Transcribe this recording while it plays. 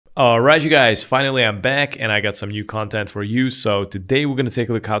Alright you guys, finally I'm back and I got some new content for you. So today we're going to take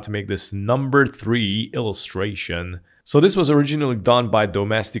a look how to make this number 3 illustration. So this was originally done by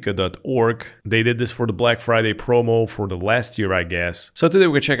domestika.org. They did this for the Black Friday promo for the last year, I guess. So today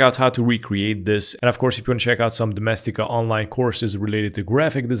we're going to check out how to recreate this. And of course, if you want to check out some Domestika online courses related to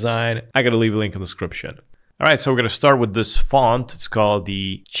graphic design, I got to leave a link in the description. Alright, so we're going to start with this font. It's called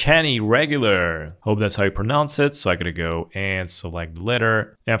the Chani Regular. Hope that's how you pronounce it. So I'm going to go and select the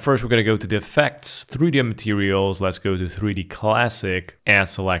letter. And first we're going to go to the effects, 3D materials. Let's go to 3D Classic and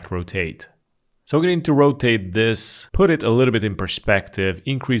select rotate. So we're going to need to rotate this, put it a little bit in perspective,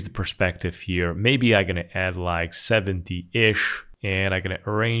 increase the perspective here. Maybe I'm going to add like 70-ish and I'm going to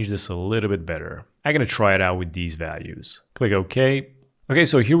arrange this a little bit better. I'm going to try it out with these values. Click OK. Okay,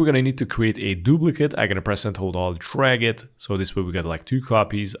 so here we're going to need to create a duplicate. I'm going to press and hold Alt, drag it. So this way we got like 2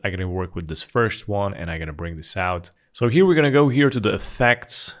 copies. I'm going to work with this first one and I'm going to bring this out. So here we're going to go here to the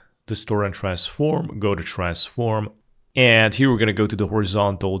effects, distort and transform, go to transform. And here we're going to go to the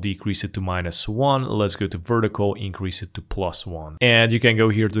horizontal, decrease it to -1. Let's go to vertical, increase it to +1. And you can go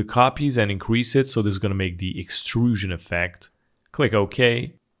here to the copies and increase it. So this is going to make the extrusion effect. Click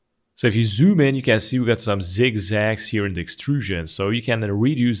OK. So if you zoom in, you can see we got some zigzags here in the extrusion. So you can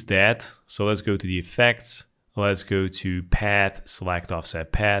reduce that. So let's go to the effects. Let's go to path, select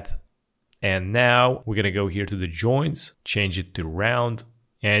offset path. And now we're going to go here to the joints, change it to round.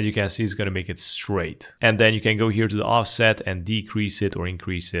 And you can see it's going to make it straight. And then you can go here to the offset and decrease it or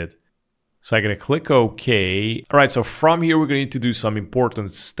increase it. So I'm going to click OK. All right, so from here, we're going to need to do some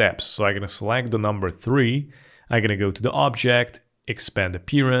important steps. So I'm going to select the number 3. I'm going to go to the object, expand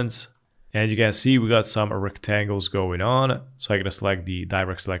appearance. And you can see we got some rectangles going on. So I'm going to select the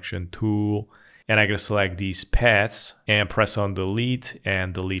direct selection tool. And I'm going to select these paths and press on delete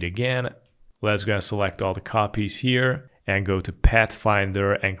and delete again. Let's go and select all the copies here. And go to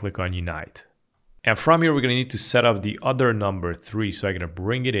Pathfinder and click on Unite. And from here, we're going to need to set up the other number 3. So I'm going to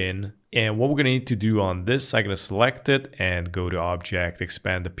bring it in. And what we're going to need to do on this, I'm going to select it and go to Object,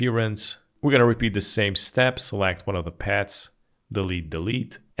 Expand Appearance. We're going to repeat the same step, select one of the paths, delete,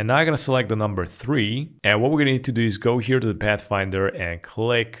 delete. And now I'm going to select the number 3. And what we're going to need to do is go here to the Pathfinder and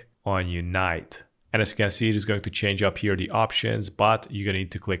click on Unite. And as you can see, it is going to change up here the options, but you're going to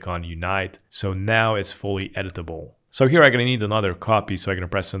need to click on Unite. So now it's fully editable. So here I'm going to need another copy, so I'm going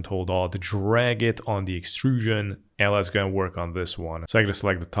to press and hold Alt, drag it on the extrusion, and let's go and work on this one. So I'm going to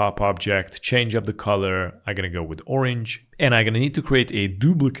select the top object, change up the color, I'm going to go with orange, and I'm going to need to create a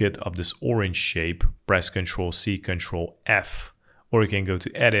duplicate of this orange shape, press Ctrl-C, Ctrl-F, or you can go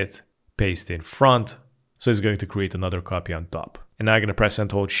to Edit, paste in front, so it's going to create another copy on top. And now I'm going to press and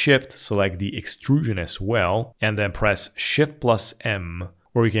hold Shift, select the extrusion as well, and then press Shift+M,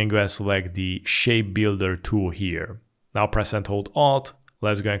 or you can go and select the shape builder tool here. Now press and hold Alt.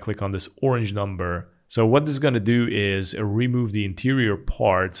 Let's go and click on this orange number. So what this is going to do is remove the interior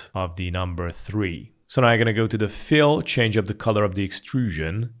part of the number 3. So now I'm going to go to the fill, change up the color of the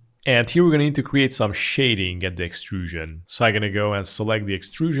extrusion. And here we're going to need to create some shading at the extrusion. So I'm going to go and select the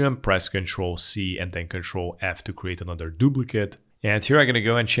extrusion, press Ctrl-C and then Ctrl-F to create another duplicate. And here I'm going to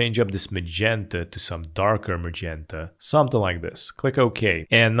go and change up this magenta to some darker magenta, something like this. Click OK.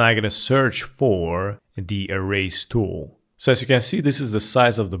 And now I'm going to search for the erase tool. So as you can see, this is the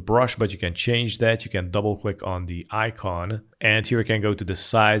size of the brush, but you can change that. You can double click on the icon. And here you can go to the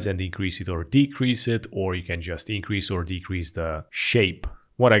size and increase it or decrease it, or you can just increase or decrease the shape.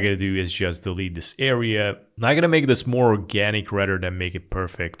 What I'm going to do is just delete this area. Now I'm going to make this more organic rather than make it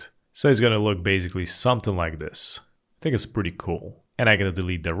perfect. So it's going to look basically something like this. I think it's pretty cool. And I'm going to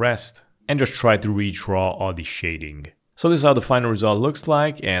delete the rest and just try to redraw all the shading. So this is how the final result looks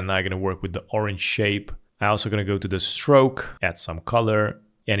like. And I'm going to work with the orange shape. I'm also going to go to the stroke, add some color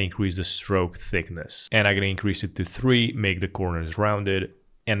and increase the stroke thickness. And I'm going to increase it to 3, make the corners rounded.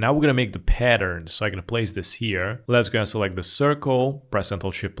 And now we're going to make the pattern. So I'm going to place this here. Let's go and select the circle, press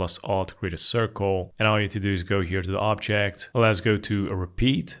Ctrl Shift plus Alt to create a circle. And all you need to do is go here to the object. Let's go to a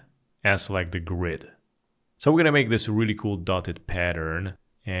repeat and select the grid. So we're going to make this a really cool dotted pattern,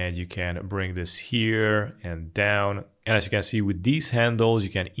 and you can bring this here and down. And as you can see with these handles,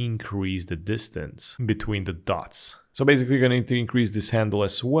 you can increase the distance between the dots. So basically you're going to need to increase this handle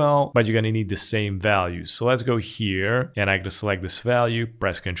as well, but you're going to need the same values. So let's go here and I'm going to select this value,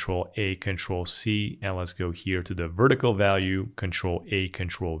 press Ctrl-A, Ctrl-C, and let's go here to the vertical value, Ctrl-A,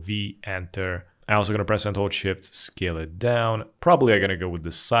 Ctrl-V, enter. I'm also going to press and hold Shift, scale it down. Probably I'm going to go with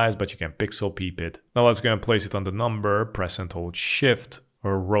the size, but you can pixel peep it. Now let's go and place it on the number, press and hold Shift,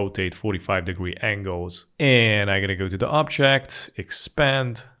 or rotate 45-degree angles. And I'm going to go to the object,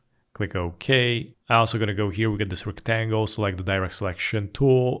 expand, click OK. I'm also going to go here, we get this rectangle, select the direct selection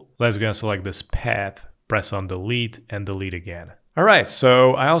tool. Let's go and select this path, press on delete and delete again. All right,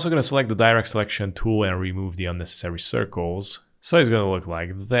 so I'm also going to select the direct selection tool and remove the unnecessary circles. So it's going to look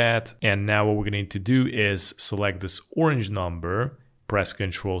like that. And now what we're going to need to do is select this orange number, press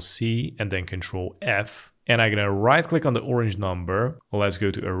Ctrl C and then Ctrl F. And I'm going to right click on the orange number. Let's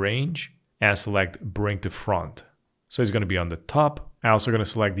go to Arrange and select Bring to Front. So it's going to be on the top. I'm also going to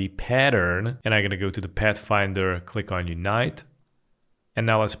select the pattern and I'm going to go to the Pathfinder, click on Unite. And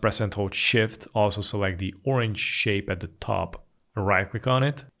now let's press and hold Shift, also select the orange shape at the top, right click on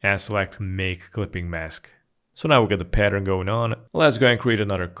it and select Make Clipping Mask. So now we got the pattern going on. Let's go and create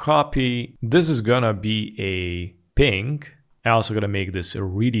another copy. This is gonna be a pink. I'm also gonna make this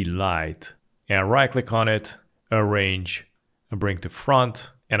really light and right click on it, arrange, and bring to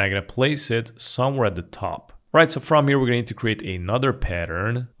front, and I'm gonna place it somewhere at the top. Right, so from here we're gonna need to create another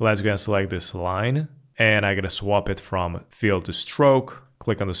pattern. Let's go and select this line and I'm gonna swap it from fill to stroke.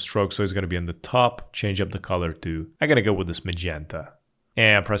 Click on the stroke so it's gonna be on the top, change up the color to, I'm gonna go with this magenta.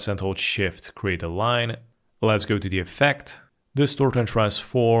 And press and hold Shift, create a line. Let's go to the effect, distort and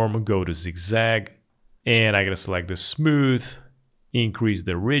transform, go to zigzag, and I'm gonna select the smooth, increase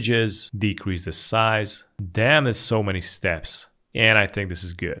the ridges, decrease the size. Damn, there's so many steps. And I think this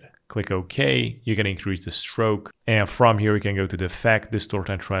is good. Click OK, you can increase the stroke. And from here, you can go to the effect, distort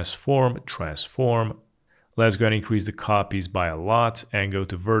and transform, transform. Let's go and increase the copies by a lot and go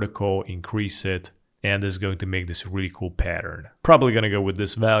to vertical, increase it. And this is going to make this really cool pattern. Probably gonna go with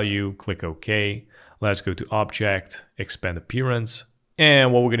this value, click OK. Let's go to Object, Expand Appearance.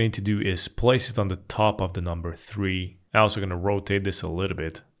 And what we're gonna need to do is place it on the top of the number 3. I'm also gonna rotate this a little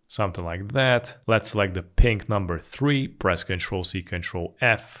bit, something like that. Let's select the pink number 3, press Ctrl C, Ctrl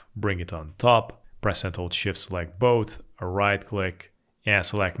F, bring it on top. Press and hold Shift, select both, right click, and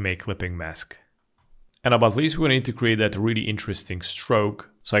select Make Clipping Mask. And about least we're gonna need to create that really interesting stroke.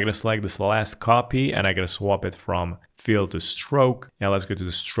 So I'm gonna select this last copy and I'm gonna swap it from fill to stroke. Now let's go to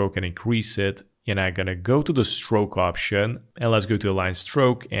the stroke and increase it. And I'm gonna go to the stroke option and let's go to align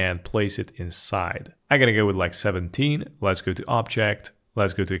stroke and place it inside. I'm gonna go with like 17. Let's go to Object.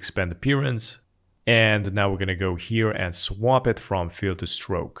 Let's go to Expand Appearance. And now we're gonna go here and swap it from fill to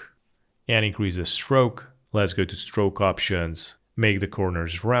stroke and increase the stroke. Let's go to stroke options, make the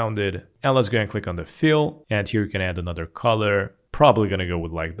corners rounded, and let's go and click on the fill. And here you can add another color. Probably gonna go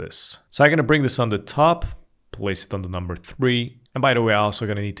with like this. So I'm gonna bring this on the top, place it on the number 3. And by the way, I'm also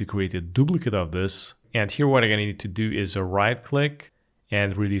gonna need to create a duplicate of this. And here what I'm gonna need to do is a right click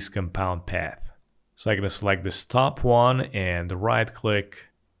and release compound path. So I'm gonna select this top one and right click,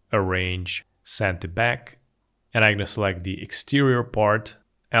 arrange, send to back. And I'm gonna select the exterior part.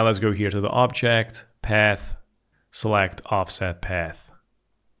 And let's go here to the object, path, select offset path.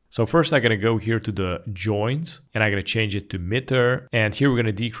 So first I'm gonna go here to the joins and I'm gonna change it to meter. And here we're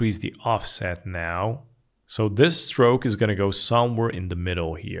gonna decrease the offset now. So this stroke is gonna go somewhere in the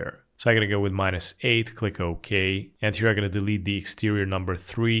middle here. So I'm gonna go with -8, click OK. And here I'm gonna delete the exterior number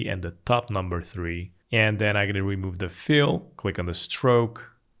 3 and the top number 3. And then I'm gonna remove the fill, click on the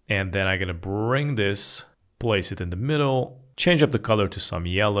stroke. And then I'm gonna bring this, place it in the middle, change up the color to some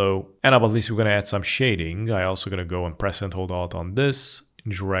yellow. And at least we're gonna add some shading. I'm also gonna go and press and hold Alt on this,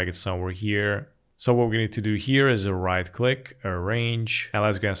 drag it somewhere here. So what we need to do here is a right click, arrange, and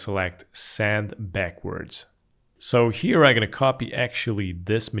let's go and select sand backwards. So here I'm gonna copy actually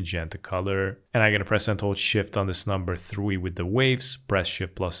this magenta color and I'm gonna press and hold Shift on this number 3 with the waves, press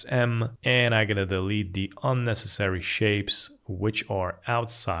Shift plus M, and I'm gonna delete the unnecessary shapes which are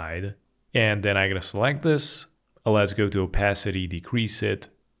outside. And then I'm gonna select this, let's go to opacity, decrease it,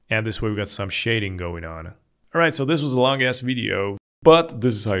 and this way we got some shading going on. Alright, so this was a long ass video, but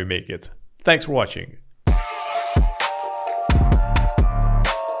this is how you make it. Thanks for watching.